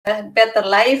a better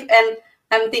life. And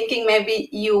I'm thinking maybe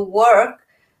you work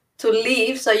to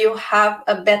live so you have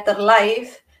a better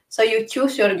life. So you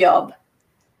choose your job.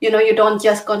 You don't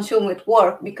just consume with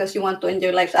work because you want to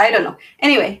enjoy life. I don't know.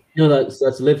 Anyway. No,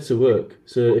 that's live to work.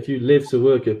 So if you live to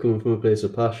work, you're coming from a place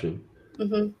of passion.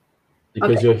 Mm-hmm.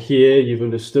 Because Okay. you're here, you've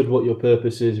understood what your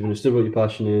purpose is, you've understood what your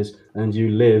passion is, and you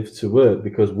live to work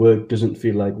because work doesn't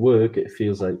feel like work, it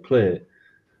feels like play.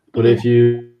 But if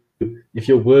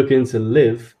you're working to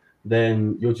live,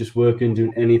 then you're just working,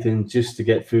 doing anything just to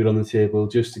get food on the table,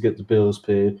 just to get the bills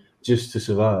paid, just to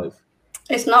survive.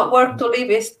 It's not work to live,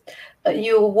 it's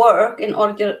you work in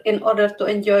order to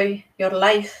enjoy your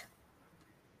life.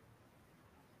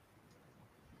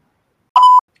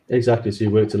 Exactly, so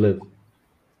you work to live.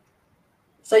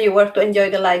 So you work to enjoy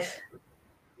the life.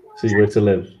 So you work to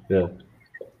live, yeah.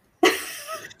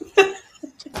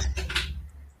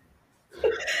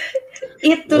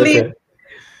 Eat to live,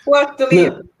 work to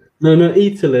live. No,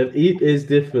 eat to live. Eat is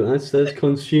different. That's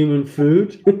consuming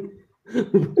food.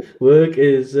 Work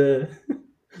is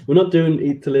we're not doing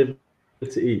eat to live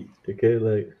to eat, okay?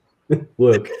 Like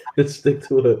work. Let's stick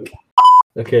to work.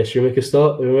 Okay, should we make a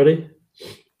start? Are we ready?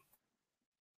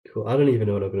 Cool. I don't even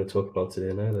know what I'm going to talk about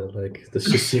today now. Like, let's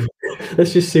just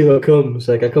see what comes.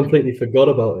 Like, I completely forgot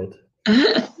about it.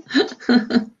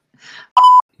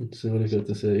 Let's see what I've got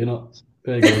to say. You're not.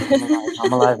 There you go.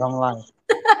 I'm alive.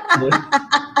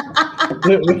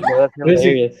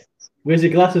 Where's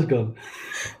your glasses gone?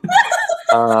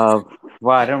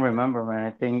 Well, I don't remember, man.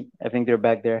 I think they're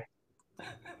back there.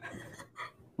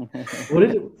 What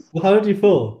is it? How did you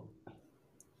fall?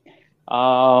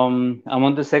 I'm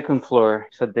on the second floor,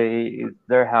 so it's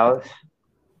their house.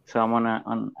 So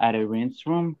I'm at a rinse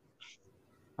room.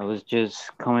 I was just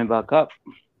coming back up.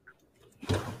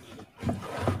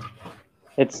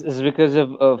 It's because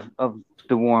of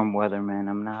the warm weather, man.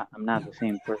 I'm not the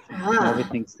same person.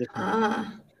 Everything's different.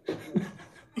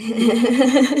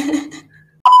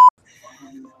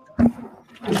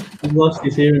 He lost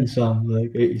his hearing, Sam.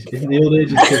 Like in the old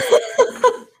age,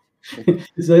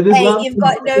 hey, you've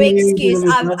got no excuse.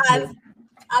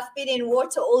 I've been in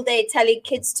water all day telling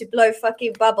kids to blow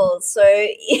fucking bubbles, so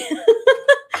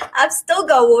I've still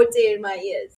got water in my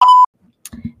ears.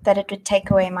 That it would take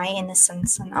away my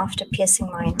innocence, and after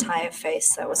piercing my entire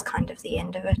face, that was kind of the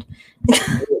end of it.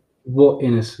 What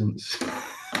innocence?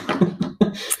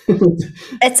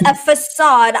 It's a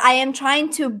facade. I am trying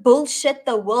to bullshit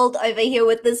the world over here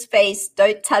with this face.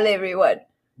 Don't tell everyone.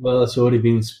 Well, that's already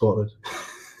been spotted.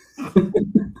 And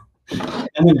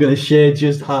I'm going to share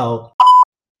just how.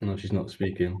 No, she's not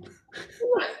speaking.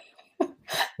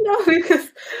 No, because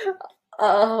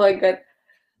oh my god,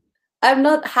 I'm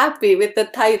not happy with the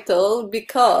title,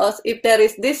 because if there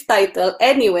is this title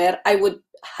anywhere, I would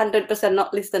 100%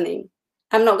 not listening.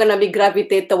 I'm not gonna be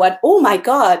gravitate toward, oh my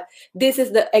god, this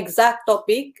is the exact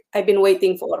topic I've been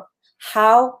waiting for.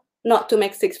 How not to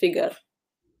make six figure.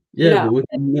 Yeah, no. But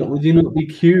would you not be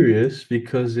curious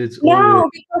because it's no,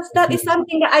 because that is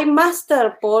something that I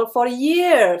mastered, Paul, for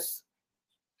years.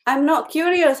 I'm not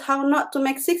curious how not to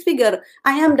make six figure.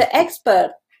 I am the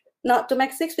expert not to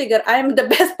make six figure. I am the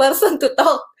best person to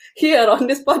talk here on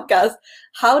this podcast.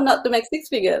 How not to make six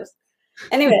figures.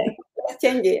 Anyway, let's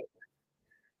change it.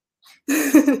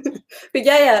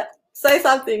 Vijaya, say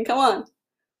something. Come on.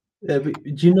 Yeah, but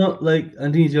do you not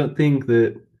Andy? Do you not think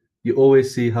that you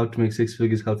always see how to make six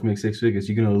figures, how to make six figures?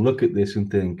 You're gonna look at this and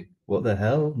think, what the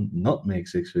hell? Not make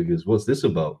six figures? What's this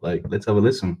about? Like, let's have a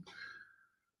listen.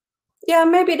 Yeah,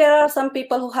 maybe there are some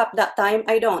people who have that time.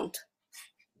 I don't.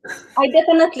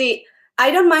 I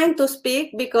don't mind to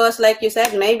speak because, like you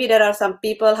said, maybe there are some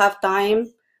people have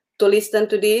time to listen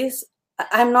to this.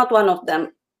 I'm not one of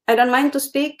them. I don't mind to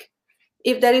speak.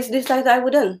 If there is this light, I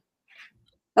wouldn't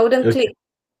click.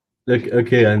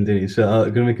 Okay, Anthony. So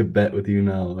I'm gonna make a bet with you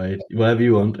now, right? Whatever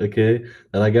you want, okay?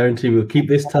 And I guarantee we'll keep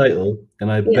this title,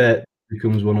 and I bet it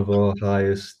becomes one of our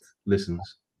highest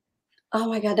listens. Oh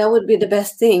my god, that would be the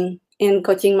best thing in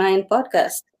Coaching Mind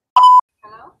podcast.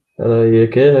 Hello, you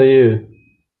okay? How are you?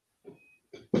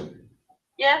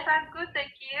 Yes, I'm good,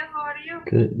 thank you. How are you?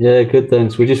 Good. Yeah, good,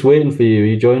 thanks. We're just waiting for you. Are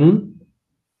you joining?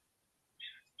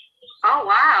 Oh,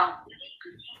 wow.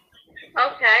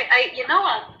 Okay, you know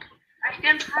what? I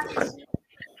can have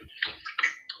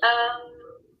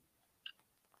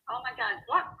oh my god,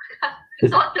 what?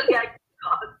 Totally, I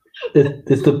forgot.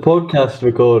 It's the podcast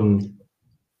recording.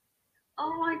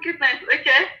 Oh my goodness,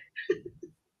 okay.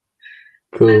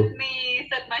 Cool. Let me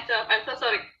set myself, I'm so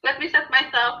sorry. Let me set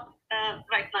myself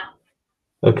right now.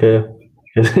 Okay.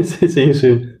 See you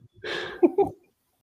soon.